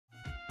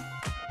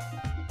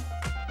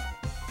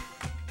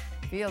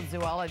Field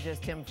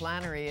zoologist Tim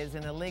Flannery is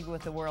in a league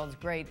with the world's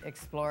great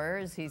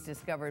explorers. He's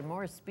discovered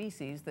more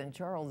species than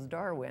Charles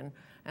Darwin.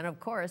 And of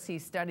course, he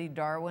studied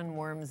Darwin,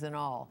 worms and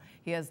all.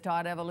 He has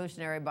taught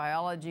evolutionary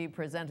biology,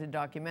 presented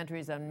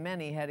documentaries on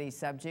many heady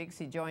subjects.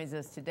 He joins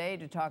us today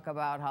to talk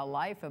about how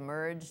life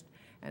emerged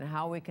and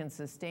how we can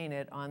sustain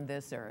it on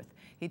this Earth.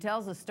 He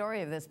tells the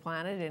story of this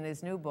planet in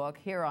his new book,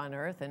 Here on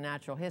Earth, A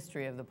Natural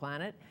History of the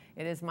Planet.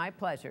 It is my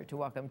pleasure to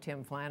welcome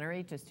Tim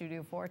Flannery to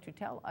Studio 4 to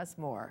tell us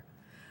more.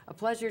 A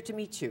pleasure to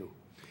meet you.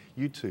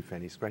 You too,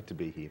 Fanny. It's great to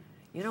be here.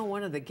 You know,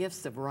 one of the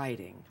gifts of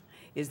writing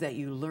is that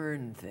you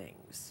learn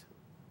things.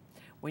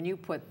 When you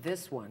put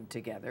this one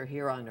together,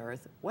 Here on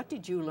Earth, what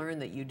did you learn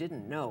that you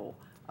didn't know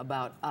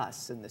about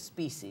us and the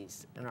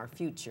species and our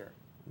future?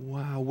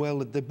 Wow, well,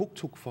 the book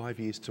took 5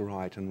 years to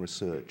write and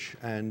research,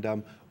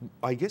 and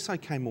I guess I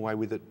came away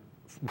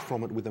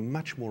from it with a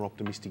much more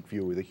optimistic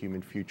view of the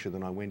human future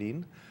than I went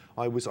in.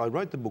 I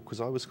wrote the book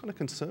because I was kind of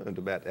concerned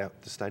about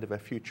the state of our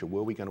future.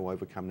 Were we going to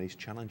overcome these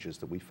challenges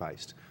that we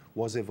faced?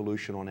 Was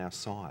evolution on our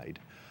side?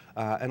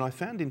 And I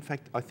found, in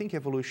fact, I think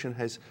evolution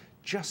has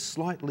just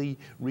slightly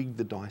rigged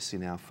the dice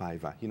in our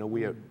favour. You know,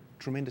 we are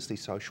tremendously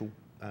social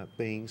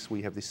beings.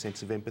 We have this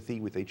sense of empathy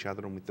with each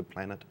other and with the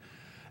planet.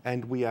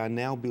 And we are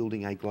now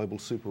building a global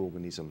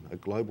superorganism, a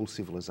global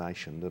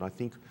civilization that I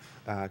think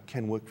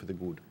can work for the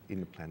good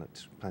in the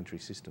planetary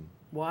system.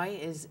 Why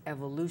is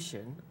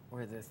evolution,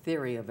 or the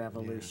theory of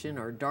evolution,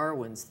 or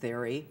Darwin's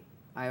theory,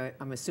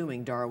 I'm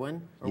assuming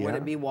Darwin, or would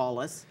it be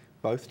Wallace?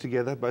 Both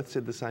together, both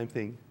said the same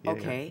thing. Yeah,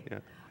 okay.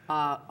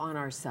 Yeah. On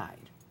our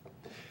side?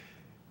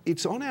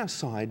 It's on our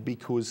side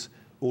because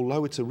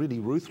although it's a really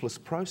ruthless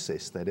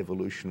process, that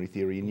evolutionary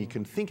theory, and you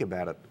can think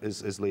about it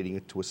as leading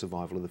it to a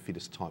survival of the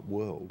fittest type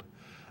world,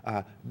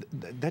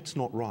 that's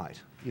not right.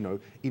 You know,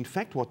 in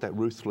fact, what that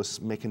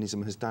ruthless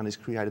mechanism has done is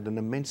created an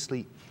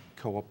immensely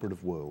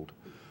cooperative world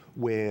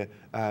where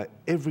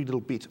every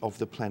little bit of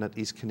the planet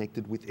is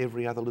connected with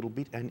every other little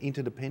bit and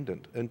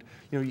interdependent. And,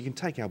 you know, you can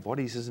take our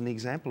bodies as an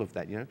example of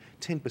that. You know,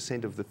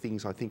 10% of the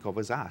things I think of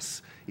as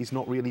us is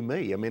not really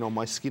me. I mean, on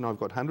my skin, I've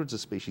got hundreds of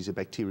species of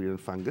bacteria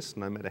and fungus,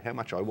 no matter how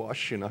much I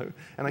wash, you know,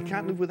 and I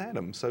can't live without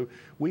them. So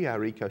we are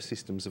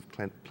ecosystems of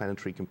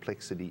planetary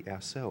complexity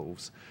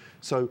ourselves.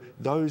 So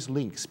those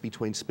links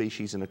between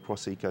species and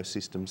across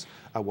ecosystems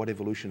are what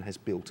evolution has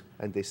built,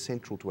 and they're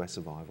central to our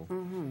survival.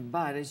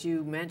 But as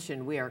you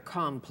mentioned, we are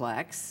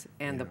complex,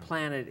 and the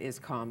planet is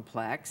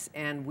complex,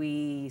 and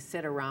we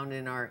sit around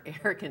in our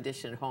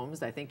air-conditioned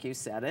homes, I think you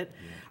said it,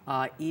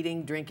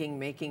 eating, drinking,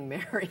 making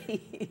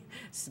merry,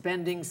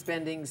 spending.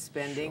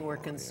 Sure, we're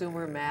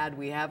consumer mad,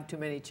 we have too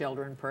many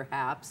children,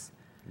 perhaps.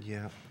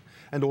 Yeah.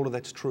 And all of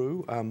that's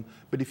true,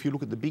 but if you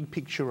look at the big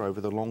picture over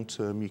the long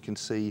term, you can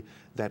see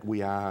that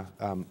we are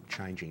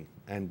changing,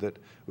 and that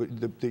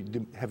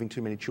having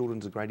too many children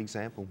is a great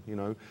example. You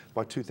know,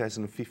 by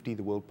 2050,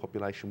 the world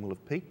population will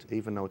have peaked,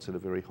 even though it's at a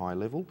very high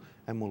level,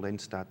 and will then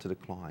start to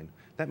decline.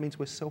 That means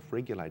we're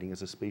self-regulating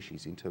as a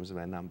species in terms of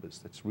our numbers.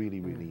 That's really,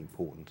 really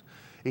important.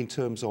 In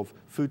terms of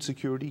food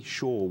security,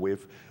 sure,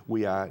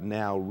 we are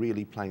now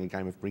really playing a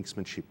game of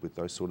brinksmanship with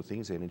those sort of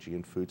things, energy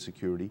and food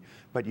security,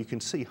 but you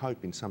can see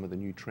hope in some of the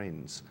new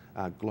trends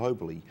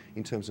globally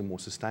in terms of more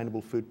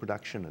sustainable food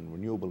production and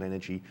renewable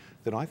energy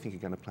that I think are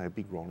going to play a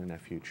big role in our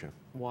future.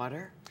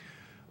 Water?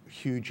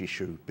 Huge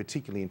issue,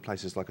 particularly in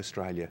places like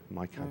Australia,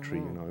 my country,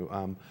 you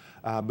know.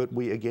 But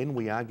we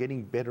are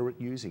getting better at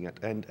using it,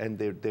 and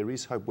there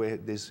is hope. Where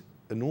there's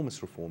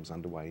enormous reforms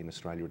underway in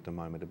Australia at the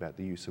moment about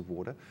the use of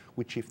water,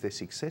 which, if they're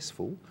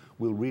successful,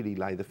 will really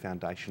lay the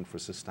foundation for a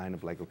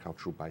sustainable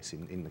agricultural base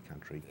in the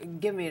country.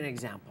 Give me an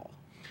example.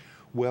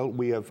 Well,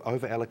 we have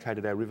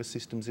over-allocated our river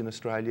systems in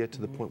Australia to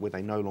the point where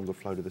they no longer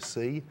flow to the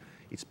sea.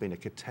 It's been a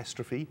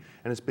catastrophe,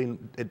 and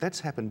that's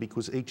happened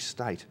because each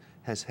state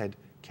has had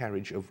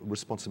carriage of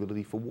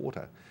responsibility for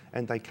water,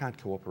 and they can't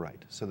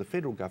cooperate. So the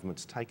federal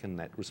government's taken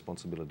that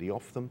responsibility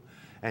off them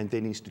and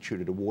then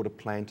instituted a water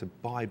plan to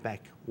buy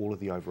back all of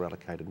the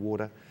over-allocated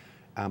water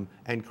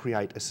and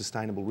create a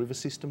sustainable river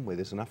system where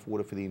there's enough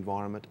water for the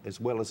environment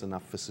as well as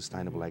enough for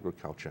sustainable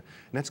agriculture.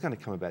 And that's going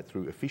to come about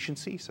through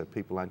efficiency, so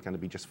people aren't going to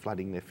be just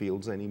flooding their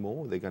fields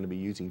anymore. They're going to be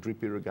using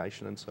drip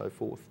irrigation and so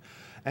forth.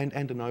 And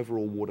an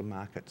overall water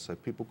market, so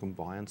people can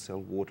buy and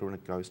sell water and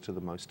it goes to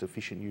the most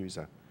efficient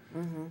user.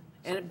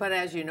 But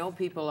as you know,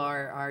 people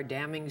are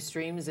damming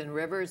streams and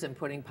rivers and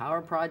putting power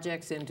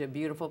projects into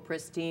beautiful,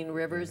 pristine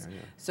rivers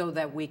so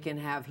that we can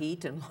have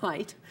heat and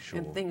light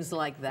and things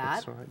like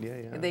that. That's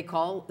right, They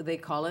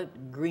call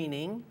it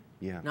greening.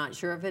 Not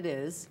sure if it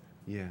is.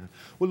 Yeah.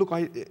 Well, look,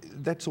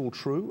 that's all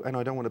true, and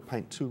I don't want to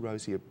paint too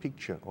rosy a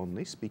picture on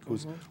this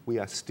because we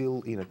are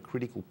still in a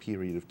critical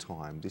period of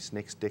time. This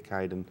next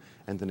decade and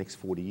the next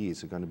 40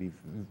 years are going to be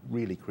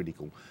really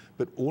critical.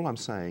 But all I'm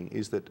saying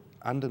is that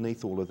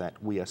underneath all of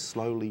that, we are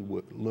slowly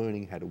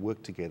learning how to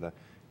work together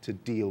to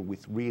deal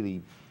with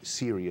really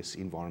serious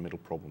environmental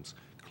problems.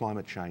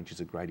 Climate change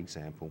is a great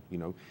example. You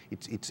know,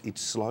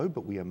 it's slow,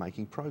 but we are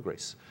making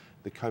progress.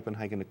 The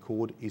Copenhagen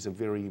Accord is a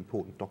very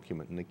important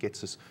document, and it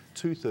gets us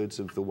 2/3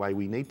 of the way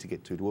we need to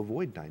get to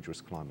avoid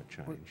dangerous climate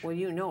change. Well,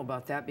 you know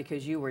about that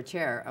because you were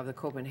chair of the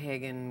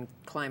Copenhagen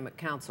Climate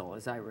Council,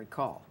 as I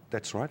recall.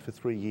 That's right, for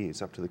 3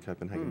 years up to the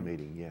Copenhagen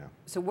meeting, yeah.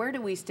 So where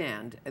do we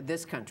stand,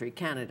 this country,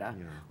 Canada,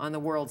 on the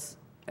world's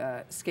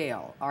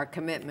scale, our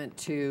commitment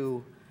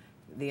to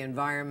the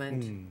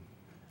environment?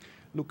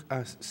 Look,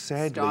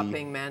 sadly...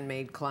 Stopping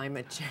man-made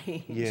climate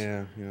change.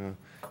 Yeah.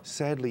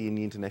 Sadly, in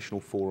the international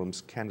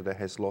forums, Canada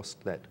has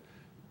lost that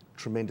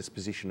tremendous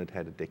position it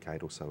had a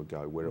decade or so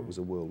ago, where it was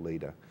a world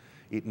leader.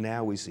 It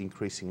now is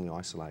increasingly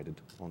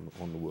isolated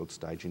on the world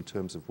stage in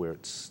terms of where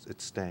it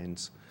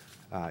stands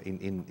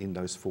in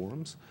those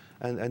forums.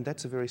 And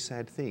that's a very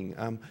sad thing,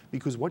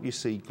 because what you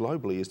see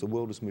globally is the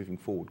world is moving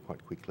forward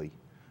quite quickly.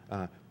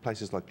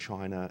 Places like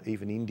China,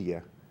 even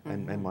India,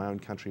 and my own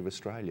country of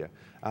Australia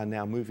are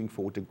now moving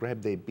forward to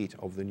grab their bit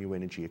of the new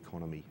energy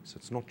economy. So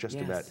it's not just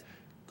about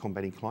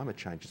combating climate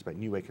change, it's about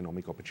new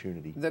economic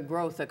opportunity. The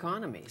growth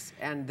economies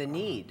and the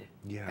need.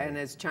 Yeah. And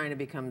as China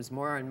becomes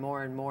more and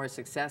more and more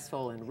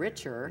successful and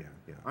richer,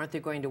 aren't they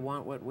going to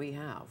want what we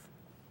have?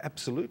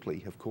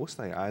 Absolutely, of course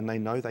they are, and they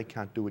know they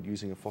can't do it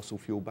using a fossil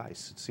fuel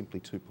base. It's simply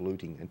too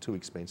polluting and too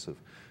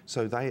expensive.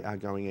 So they are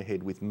going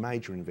ahead with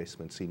major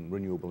investments in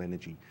renewable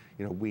energy,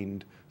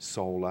 wind,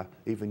 solar,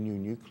 even new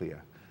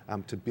nuclear,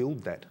 to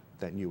build that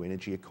new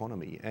energy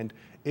economy. And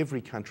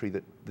every country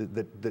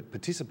that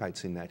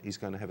participates in that is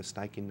going to have a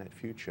stake in that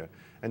future.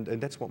 And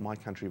that's what my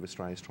country of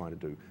Australia is trying to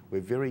do. We're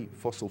very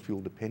fossil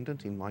fuel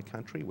dependent in my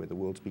country. We're the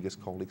world's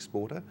biggest coal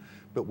exporter,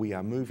 but we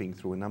are moving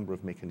through a number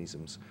of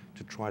mechanisms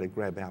to try to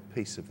grab our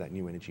piece of that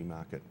new energy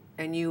market.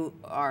 And you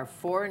are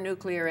for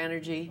nuclear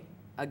energy,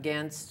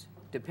 against,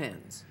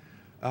 depends?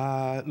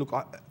 Look,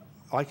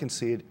 I can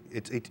see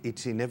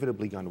it's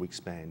inevitably going to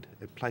expand.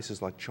 At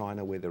places like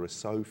China, where there are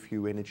so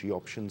few energy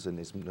options and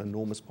there's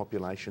enormous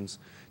populations,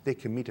 they're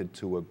committed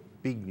to a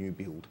big new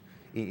build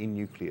in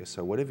nuclear.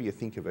 So whatever you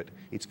think of it,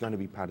 it's going to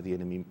be part of the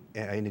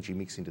energy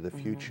mix into the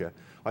future.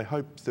 I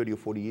hope 30 or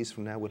 40 years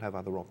from now we'll have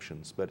other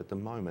options, but at the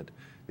moment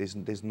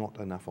there's not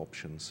enough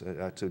options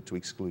to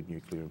exclude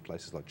nuclear in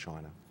places like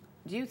China.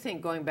 Do you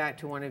think, going back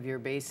to one of your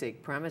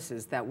basic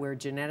premises, that we're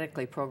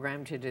genetically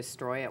programmed to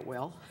destroy at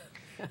will?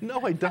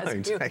 No, I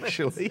don't,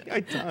 actually.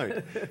 I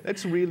don't.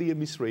 That's really a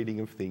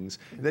misreading of things.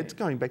 That's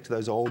going back to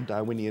those old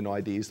Darwinian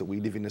ideas that we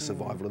live in a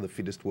survival of the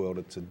fittest world.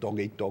 It's a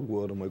dog-eat-dog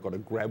world, and we've got to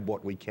grab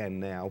what we can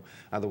now,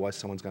 otherwise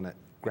someone's going to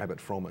grab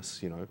it from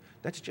us,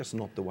 That's just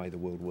not the way the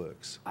world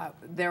works.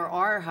 There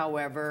are,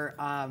 however,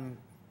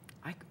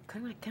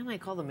 can I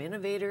call them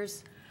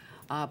innovators?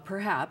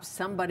 Perhaps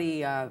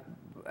somebody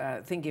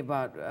thinking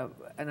about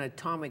an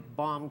atomic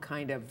bomb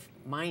kind of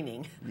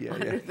mining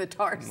under the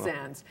tar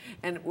sands.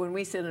 And when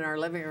we sit in our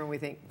living room, we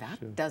think,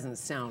 that doesn't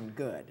sound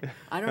good.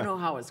 I don't know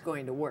how it's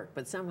going to work,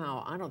 but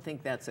somehow I don't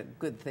think that's a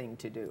good thing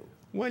to do.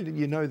 Well,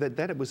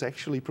 that it was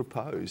actually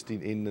proposed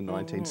in the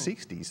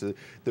 1960s.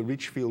 The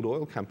Richfield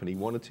Oil Company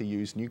wanted to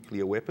use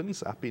nuclear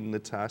weapons up in the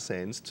tar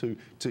sands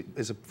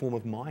as a form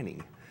of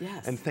mining.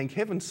 Yes. And thank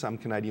heavens some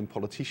Canadian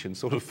politicians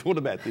sort of thought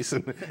about this,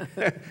 and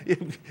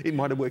it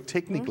might have worked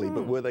technically,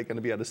 but were they going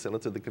to be able to sell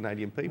it to the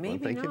Canadian people? Maybe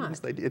and thank not. heavens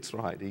they did. It's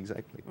right,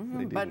 exactly.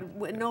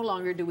 But no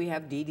longer do we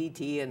have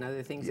DDT and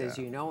other things, as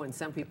you know, and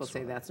some people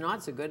say that's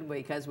not so good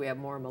because we have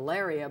more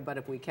malaria, but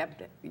if we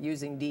kept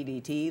using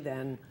DDT,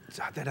 then...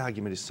 That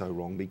argument is so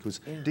wrong, because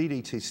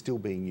DDT is still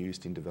being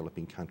used in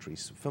developing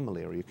countries for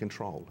malaria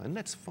control, and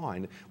that's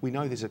fine. We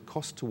know there's a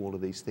cost to all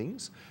of these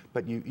things,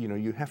 but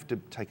you have to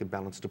take a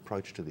balanced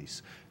approach to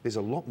this. There's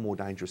a lot more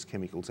dangerous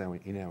chemicals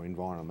in our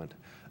environment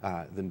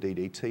than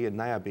DDT, and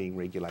they are being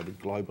regulated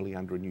globally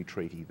under a new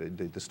treaty,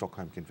 the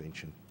Stockholm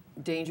Convention.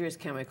 Dangerous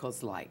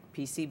chemicals like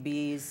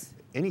PCBs?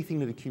 Anything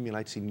that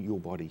accumulates in your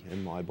body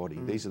and my body.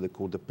 These are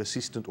called the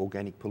persistent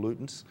organic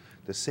pollutants.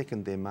 The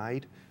second they're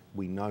made,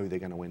 we know they're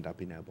going to end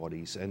up in our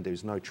bodies, and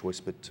there's no choice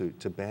but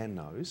to ban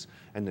those.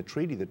 And the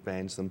treaty that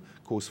bans them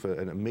calls for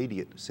an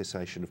immediate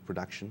cessation of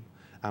production,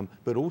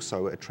 but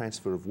also a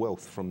transfer of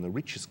wealth from the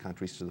richest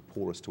countries to the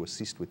poorest to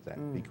assist with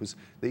that, because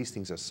these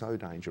things are so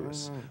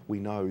dangerous. We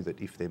know that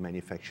if they're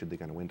manufactured, they're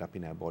going to end up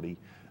in our body,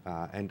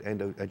 and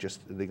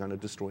they're going to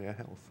destroy our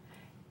health.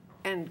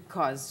 And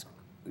cause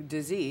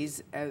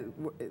disease.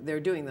 They're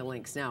doing the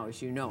links now,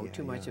 as you know,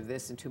 too much of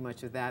this and too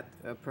much of that.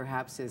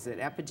 Perhaps is it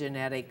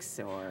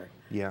epigenetics, or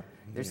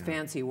there's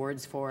fancy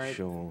words for it?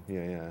 Sure,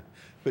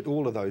 but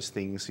all of those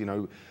things,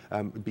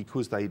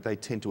 because they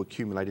tend to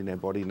accumulate in our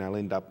body, and they'll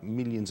end up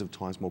millions of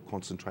times more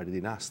concentrated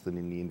in us than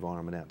in the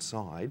environment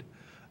outside.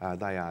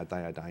 They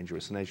are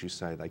dangerous, and as you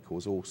say, they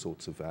cause all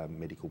sorts of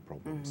medical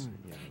problems.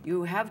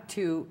 You have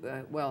two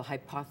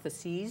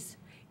hypotheses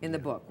in the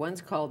book.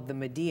 One's called the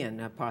Median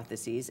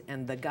hypothesis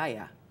and the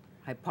Gaia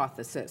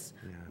hypothesis.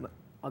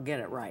 I'll get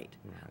it right.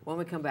 When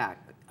we come back,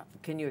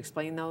 can you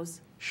explain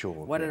those? Sure.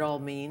 What it all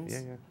means?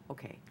 Yeah.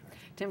 Okay.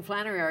 Tim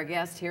Flannery, our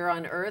guest here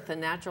on Earth, a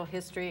natural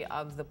history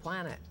of the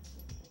planet.